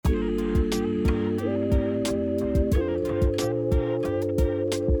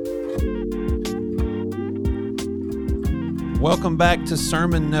Welcome back to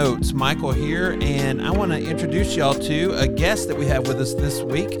Sermon Notes. Michael here, and I want to introduce y'all to a guest that we have with us this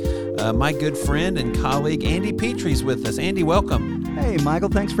week. My good friend and colleague, Andy Petrie's with us. Andy, welcome. Hey, Michael,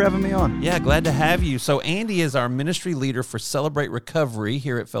 thanks for having me on. Yeah, glad to have you. So Andy is our ministry leader for Celebrate Recovery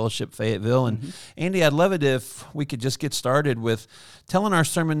here at Fellowship Fayetteville. And Andy, I'd love it if we could just get started with telling our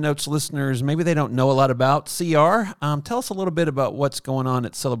Sermon Notes listeners, maybe they don't know a lot about CR. Tell us a little bit about what's going on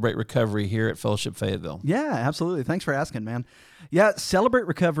at Celebrate Recovery here at Fellowship Fayetteville. Yeah, absolutely. Thanks for asking, man. Yeah, Celebrate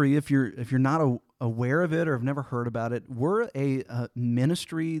Recovery, if you're not aware of it or have never heard about it, we're a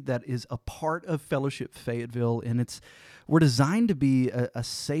ministry that is a part of Fellowship Fayetteville, and we're designed to be a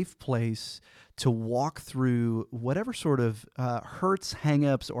safe place to walk through whatever sort of hurts,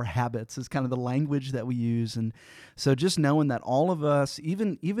 hang-ups, or habits is kind of the language that we use. And so just knowing that all of us,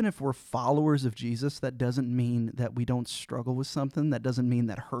 even if we're followers of Jesus, that doesn't mean that we don't struggle with something. That doesn't mean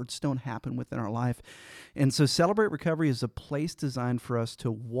that hurts don't happen within our life. And so Celebrate Recovery is a place designed for us to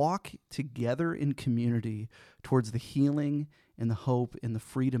walk together in community towards the healing and the hope and the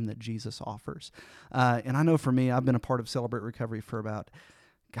freedom that Jesus offers. And I know for me, I've been a part of Celebrate Recovery for about,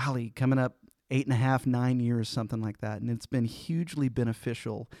 coming up 8.5, 9 years, something like that. And it's been hugely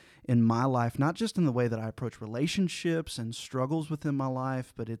beneficial in my life, not just in the way that I approach relationships and struggles within my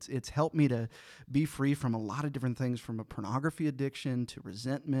life, but it's helped me to be free from a lot of different things, from a pornography addiction to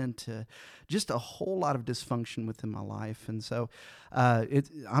resentment to just a whole lot of dysfunction within my life. And so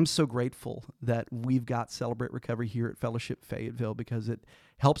I'm so grateful that we've got Celebrate Recovery here at Fellowship Fayetteville, because it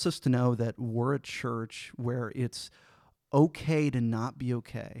helps us to know that we're a church where it's okay to not be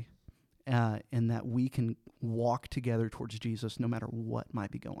okay. And that we can walk together towards Jesus no matter what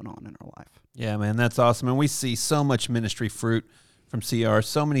might be going on in our life. Yeah, man, that's awesome. And we see so much ministry fruit from CR,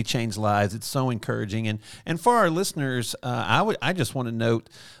 so many changed lives. It's so encouraging. And for our listeners, I just want to note,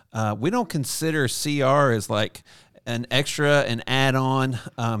 we don't consider CR as like an extra, an add-on.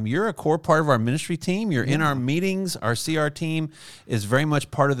 You're a core part of our ministry team. You're in our meetings. Our CR team is very much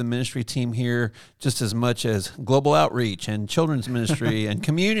part of the ministry team here, just as much as global outreach and children's ministry and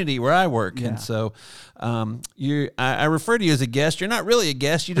community where I work. Yeah. And so I refer to you as a guest. You're not really a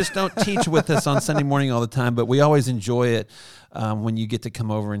guest. You just don't teach with us on Sunday morning all the time, but we always enjoy it when you get to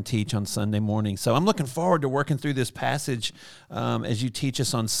come over and teach on Sunday morning. So I'm looking forward to working through this passage as you teach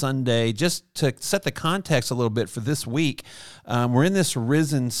us on Sunday. Just to set the context a little bit for this week, we're in this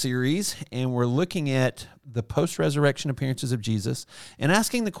Risen series, and we're looking at the post-resurrection appearances of Jesus and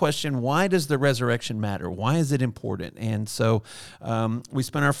asking the question, why does the resurrection matter? Why is it important? And so we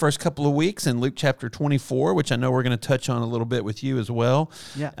spent our first couple of weeks in Luke chapter 24, which I know we're going to touch on a little bit with you as well.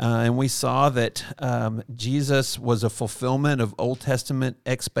 Yeah. And we saw that Jesus was a fulfillment of Old Testament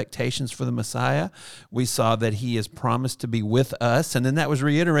expectations for the Messiah. We saw that he is promised to be with us. And then that was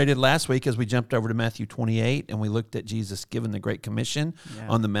reiterated last week as we jumped over to Matthew 28, and we looked at Jesus giving the Great Commission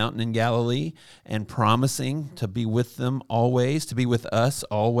on the mountain in Galilee and promising to be with them always, to be with us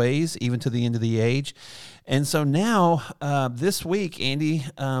always, even to the end of the age. And so now, this week, Andy,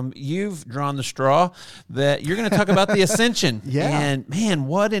 you've drawn the straw that you're going to talk about the ascension. Yeah. And man,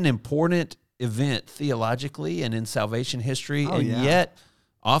 what an important event theologically and in salvation history, yet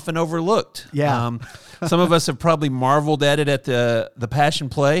often overlooked. Yeah. Some of us have probably marveled at it at the Passion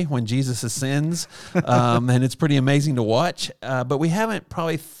Play when Jesus ascends, and it's pretty amazing to watch, but we haven't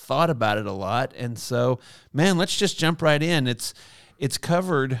probably thought about it a lot. And so, man, let's just jump right in. It's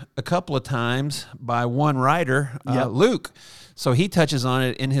covered a couple of times by one writer, Luke. So he touches on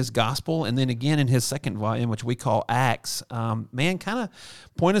it in his gospel, and then again in his second volume, which we call Acts. Man, kind of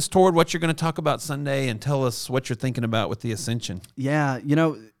point us toward what you're going to talk about Sunday and tell us what you're thinking about with the ascension. Yeah,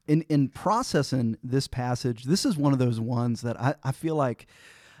 in processing this passage, this is one of those ones that I feel like,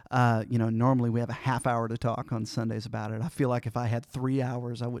 normally we have a half hour to talk on Sundays about it. I feel like if I had 3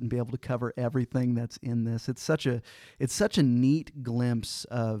 hours, I wouldn't be able to cover everything that's in this. It's such a neat glimpse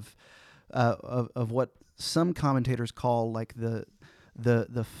of what some commentators call like the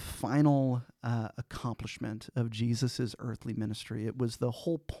final accomplishment of Jesus's earthly ministry. It was the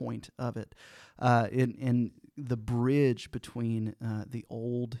whole point of it, in the bridge between the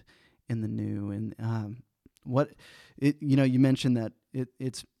old and the new. And you mentioned that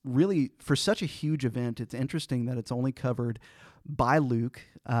it's really, for such a huge event, it's interesting that it's only covered by Luke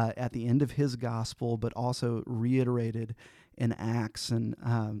at the end of his gospel, but also reiterated in Acts. And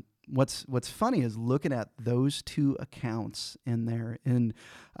what's funny is looking at those two accounts in there, and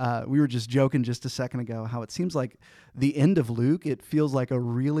we were just joking just a second ago how it seems like the end of Luke, it feels like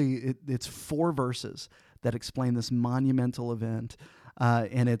it's 4 verses that explain this monumental event,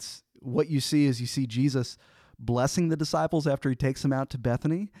 and it's what you see is you see Jesus blessing the disciples after he takes them out to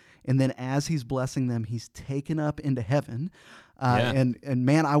Bethany. And then as he's blessing them, he's taken up into heaven. And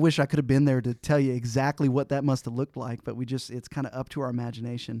man, I wish I could have been there to tell you exactly what that must have looked like, but it's kind of up to our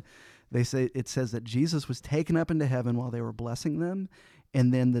imagination. It says that Jesus was taken up into heaven while they were blessing them.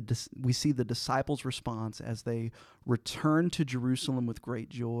 And then we see the disciples' response as they return to Jerusalem with great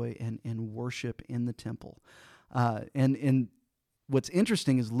joy and worship in the temple. And what's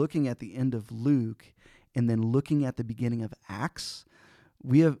interesting is looking at the end of Luke and then looking at the beginning of Acts.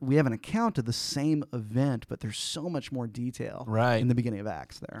 We have an account of the same event, but there's so much more detail in the beginning of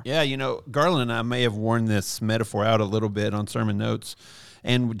Acts there. Yeah, Garland and I may have worn this metaphor out a little bit on sermon notes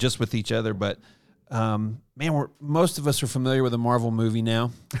and just with each other, but man, most of us are familiar with a Marvel movie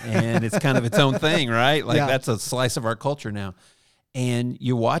now, and it's kind of its own thing, right? Like that's a slice of our culture now. And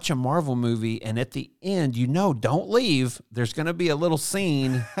you watch a Marvel movie, and at the end, don't leave. There's going to be a little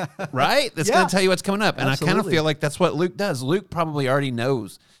scene, right? That's going to tell you what's coming up. And Absolutely. I kind of feel like that's what Luke does. Luke probably already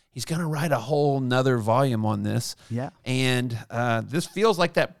knows. He's going to write a whole nother volume on this. Yeah. And this feels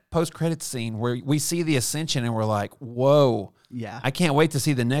like that post-credits scene where we see the ascension, and we're like, whoa. Yeah. I can't wait to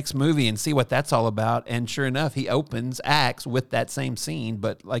see the next movie and see what that's all about. And sure enough, he opens Acts with that same scene,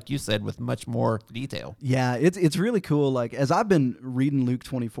 but like you said, with much more detail. Yeah, it's really cool. Like as I've been reading Luke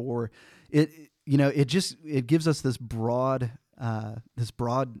 24, it gives us this broad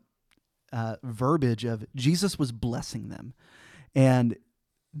verbiage of Jesus was blessing them, and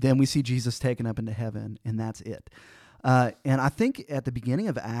then we see Jesus taken up into heaven, and that's it. And I think at the beginning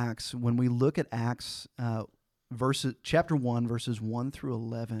of Acts, when we look at Acts chapter 1, verses 1 through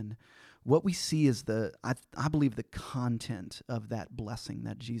 11, what we see is I believe the content of that blessing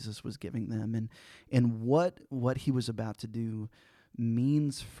that Jesus was giving them, and what he was about to do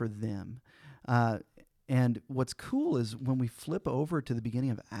means for them. And what's cool is when we flip over to the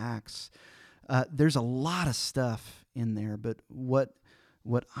beginning of Acts, there's a lot of stuff in there, but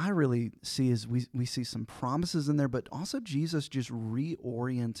what I really see is we see some promises in there, but also Jesus just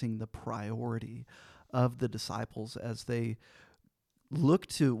reorienting the priority of the disciples as they look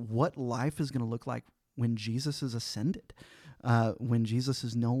to what life is going to look like when Jesus is ascended, when Jesus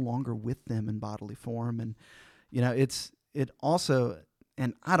is no longer with them in bodily form. And it also,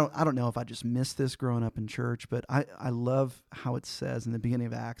 and I don't know if I just missed this growing up in church, but I love how it says in the beginning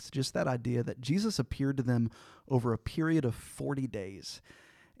of Acts, just that idea that Jesus appeared to them over a period of 40 days.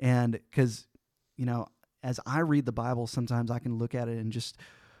 And because, as I read the Bible, sometimes I can look at it and just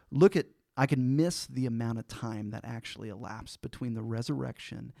I can miss the amount of time that actually elapsed between the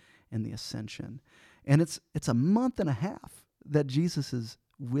resurrection and the ascension. And it's a month and a half that Jesus is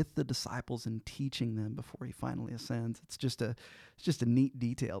with the disciples and teaching them before he finally ascends. It's just a neat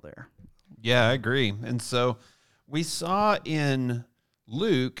detail there. Yeah, I agree. And so we saw in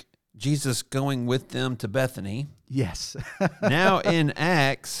Luke Jesus going with them to Bethany. Yes. Now in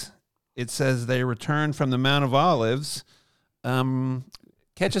Acts, it says they returned from the Mount of Olives.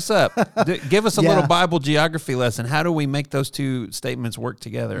 Catch us up. Give us a little Bible geography lesson. How do we make those two statements work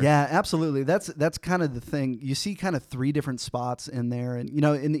together? Yeah, absolutely. That's kind of the thing. You see kind of three different spots in there. And,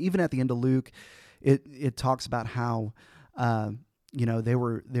 and even at the end of Luke, it talks about how, they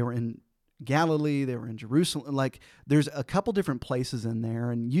were in Galilee, they were in Jerusalem. Like there's a couple different places in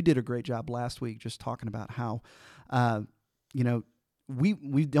there. And you did a great job last week just talking about how,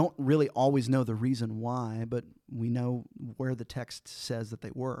 we don't really always know the reason why, but we know where the text says that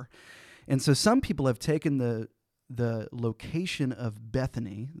they were. And so some people have taken the location of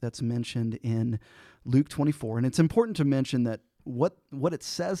Bethany that's mentioned in Luke 24. And it's important to mention that what it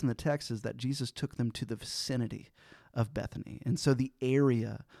says in the text is that Jesus took them to the vicinity of Bethany. And so the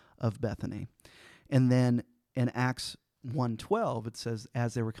area of Bethany. And then in Acts 1:12, it says,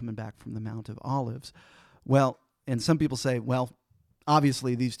 as they were coming back from the Mount of Olives. Well, and some people say, well,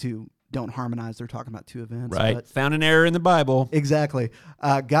 obviously, these two don't harmonize. They're talking about two events. Right. But found an error in the Bible. Exactly.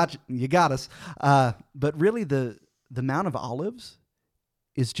 You got us. But really, the Mount of Olives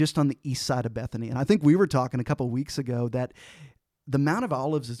is just on the east side of Bethany. And I think we were talking a couple of weeks ago that the Mount of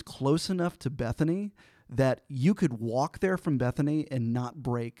Olives is close enough to Bethany that you could walk there from Bethany and not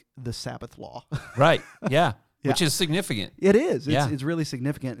break the Sabbath law. Right. Yeah. Which is significant. It is. It's really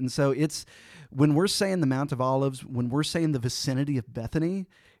significant. And so when we're saying the Mount of Olives, when we're saying the vicinity of Bethany,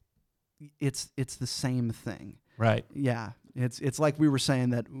 it's the same thing. Right. Yeah. It's like we were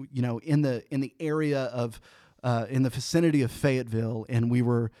saying that, in the area of in the vicinity of Fayetteville, and we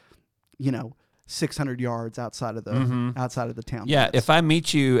were, 600 yards outside of the town. Yeah. If I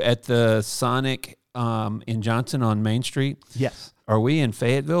meet you at the Sonic in Johnson on Main Street? Yes. Are we in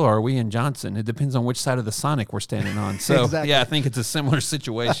Fayetteville or are we in Johnson? It depends on which side of the Sonic we're standing on. So, Exactly. yeah, I think it's a similar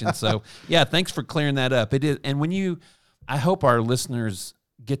situation. So, yeah, thanks for clearing that up. It is, and I hope our listeners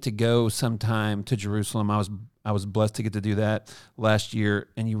get to go sometime to Jerusalem. I was blessed to get to do that last year,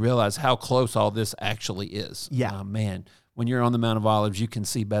 and you realize how close all this actually is. Yeah. Man, when you're on the Mount of Olives, you can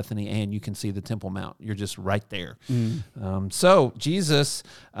see Bethany and you can see the Temple Mount. You're just right there. So Jesus,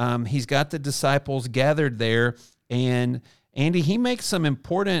 he's got the disciples gathered there, and Andy, he makes some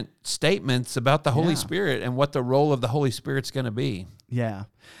important statements about the Holy Spirit and what the role of the Holy Spirit's going to be. Yeah.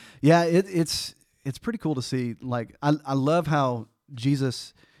 It's pretty cool to see. Like, I love how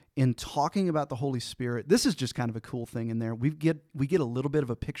Jesus, in talking about the Holy Spirit, this is just kind of a cool thing in there. We get a little bit of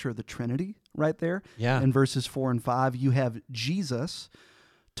a picture of the Trinity right there. Yeah. In verses 4 and 5, you have Jesus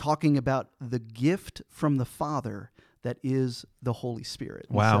talking about the gift from the Father that is the Holy Spirit.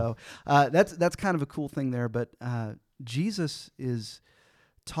 Wow. So that's kind of a cool thing there. But Jesus is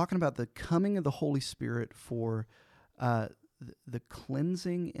talking about the coming of the Holy Spirit for the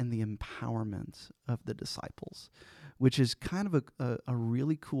cleansing and the empowerment of the disciples, which is kind of a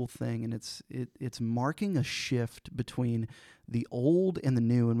really cool thing. And it's marking a shift between the old and the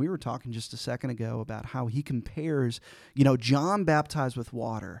new. And we were talking just a second ago about how he compares, John baptized with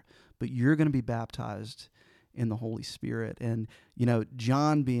water, but you're going to be baptized in the Holy Spirit. And,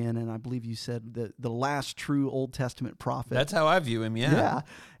 John being, and I believe you said the last true Old Testament prophet. That's how I view him, yeah.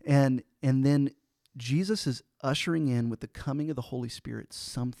 And then Jesus is ushering in with the coming of the Holy Spirit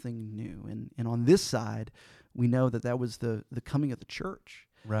something new. And on this side, we know that was the coming of the church,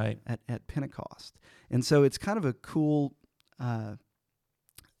 right, at Pentecost. And so it's kind of a cool,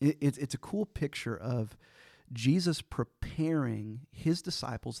 it's a cool picture of Jesus preparing his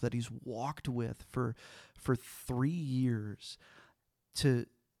disciples that he's walked with for 3 years to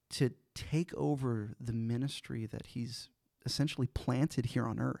take over the ministry that he's essentially planted here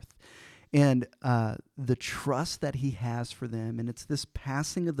on earth. And the trust that he has for them, and it's this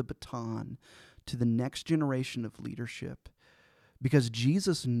passing of the baton to the next generation of leadership, because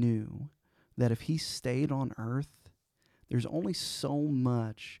Jesus knew that if he stayed on earth, there's only so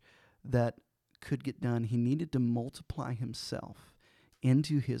much that could get done. He needed to multiply himself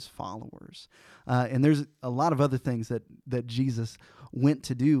into his followers. And there's a lot of other things that Jesus went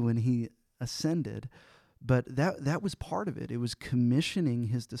to do when he ascended, but that was part of it. It was commissioning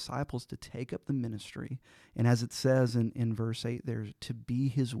his disciples to take up the ministry, and as it says in verse 8 there, to be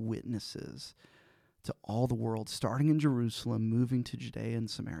his witnesses to all the world, starting in Jerusalem, moving to Judea and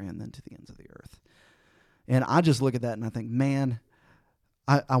Samaria, and then to the ends of the earth. And I just look at that and I think, man,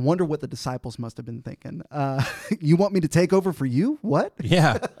 I wonder what the disciples must have been thinking. You want me to take over for you? What?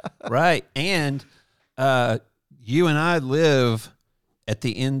 Yeah, right. And you and I live at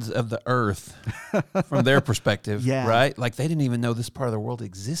the ends of the earth from their perspective, right? Like they didn't even know this part of the world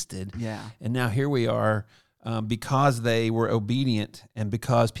existed. Yeah. And now here we are because they were obedient and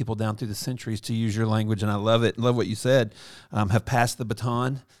because people down through the centuries, to use your language, and I love it, love what you said, have passed the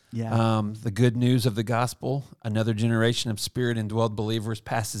baton. Yeah. The good news of the gospel, another generation of spirit-indwelled believers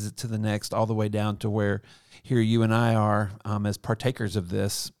passes it to the next, all the way down to where here you and I are as partakers of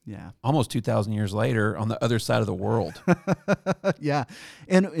this, almost 2,000 years later on the other side of the world. Yeah.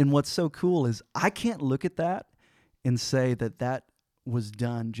 And what's so cool is I can't look at that and say that was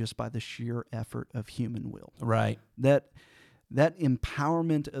done just by the sheer effort of human will. Right. That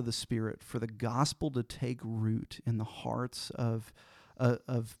empowerment of the Spirit for the gospel to take root in the hearts of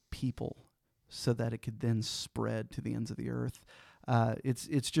people so that it could then spread to the ends of the earth.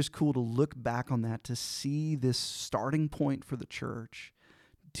 It's just cool to look back on that, to see this starting point for the church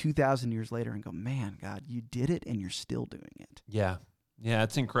 2,000 years later and go, man, God, you did it and you're still doing it. Yeah. Yeah,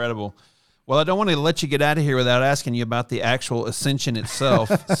 it's incredible. Well, I don't want to let you get out of here without asking you about the actual ascension itself.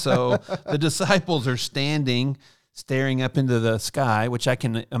 So the disciples are staring up into the sky, which I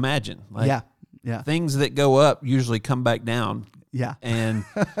can imagine. Like, yeah. Things that go up usually come back down. Yeah. And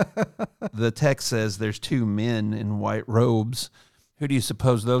the text says there's two men in white robes. Who do you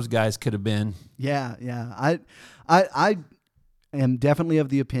suppose those guys could have been? Yeah. I am definitely of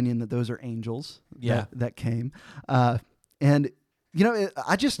the opinion that those are angels that came. And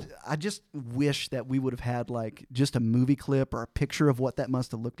I just wish that we would have had like just a movie clip or a picture of what that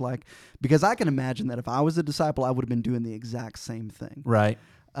must have looked like, because I can imagine that if I was a disciple, I would have been doing the exact same thing. Right.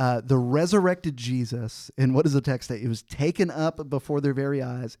 The resurrected Jesus, and what does the text say? It was taken up before their very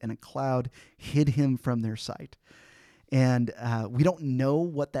eyes, and a cloud hid him from their sight. And we don't know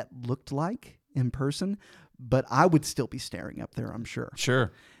what that looked like in person, but I would still be staring up there, I'm sure.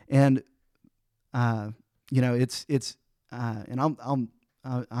 Sure. And and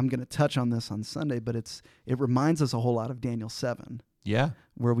I'm going to touch on this on Sunday, but it reminds us a whole lot of Daniel 7. Yeah.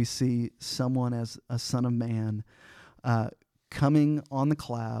 Where we see someone as a son of man coming on the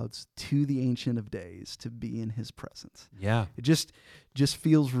clouds to the Ancient of Days to be in his presence. Yeah. It just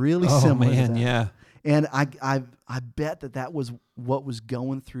feels really similar to that. Yeah. And I bet that was what was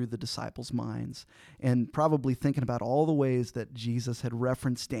going through the disciples' minds, and probably thinking about all the ways that Jesus had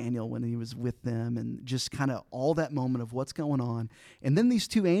referenced Daniel when he was with them, and just kind of all that moment of what's going on. And then these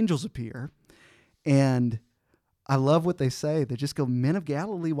two angels appear, and I love what they say. They just go, "Men of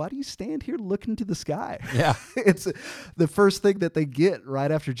Galilee, why do you stand here looking to the sky?" Yeah. It's the first thing that they get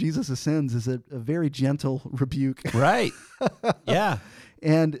right after Jesus ascends is a very gentle rebuke. Right. Yeah.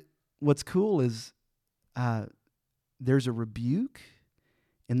 And what's cool is there's a rebuke,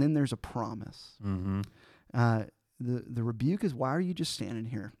 and then there's a promise. Mm-hmm. The rebuke is, why are you just standing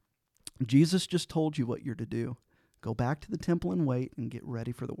here? Jesus just told you what you're to do. Go back to the temple and wait and get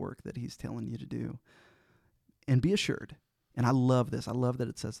ready for the work that he's telling you to do. And be assured, and I love this. I love that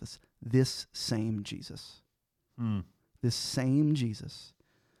it says this same Jesus. This same Jesus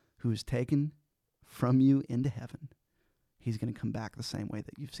who is taken from you into heaven, he's going to come back the same way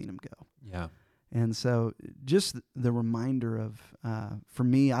that you've seen him go. Yeah. And so just the reminder of, for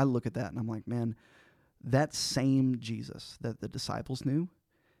me, I look at that and I'm like, man, that same Jesus that the disciples knew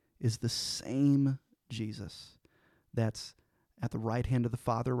is the same Jesus that's at the right hand of the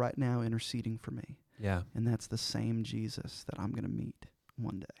Father right now interceding for me. Yeah. And that's the same Jesus that I'm going to meet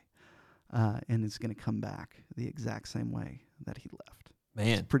one day. And it's going to come back the exact same way that he left.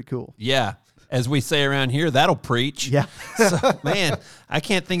 Man. It's pretty cool. Yeah. As we say around here, that'll preach. Yeah. So, man, I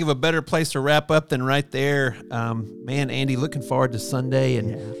can't think of a better place to wrap up than right there. Man, Andy, looking forward to Sunday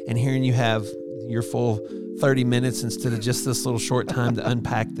and hearing you have your full 30 minutes instead of just this little short time to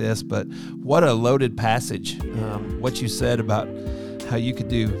unpack this. But what a loaded passage. What you said about how you could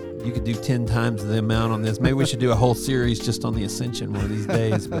do 10 times the amount on this. Maybe we should do a whole series just on the Ascension one of these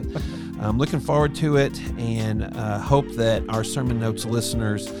days. But I'm looking forward to it, and hope that our Sermon Notes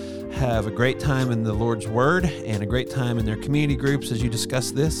listeners have a great time in the Lord's Word and a great time in their community groups as you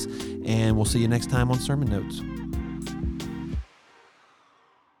discuss this. And we'll see you next time on Sermon Notes.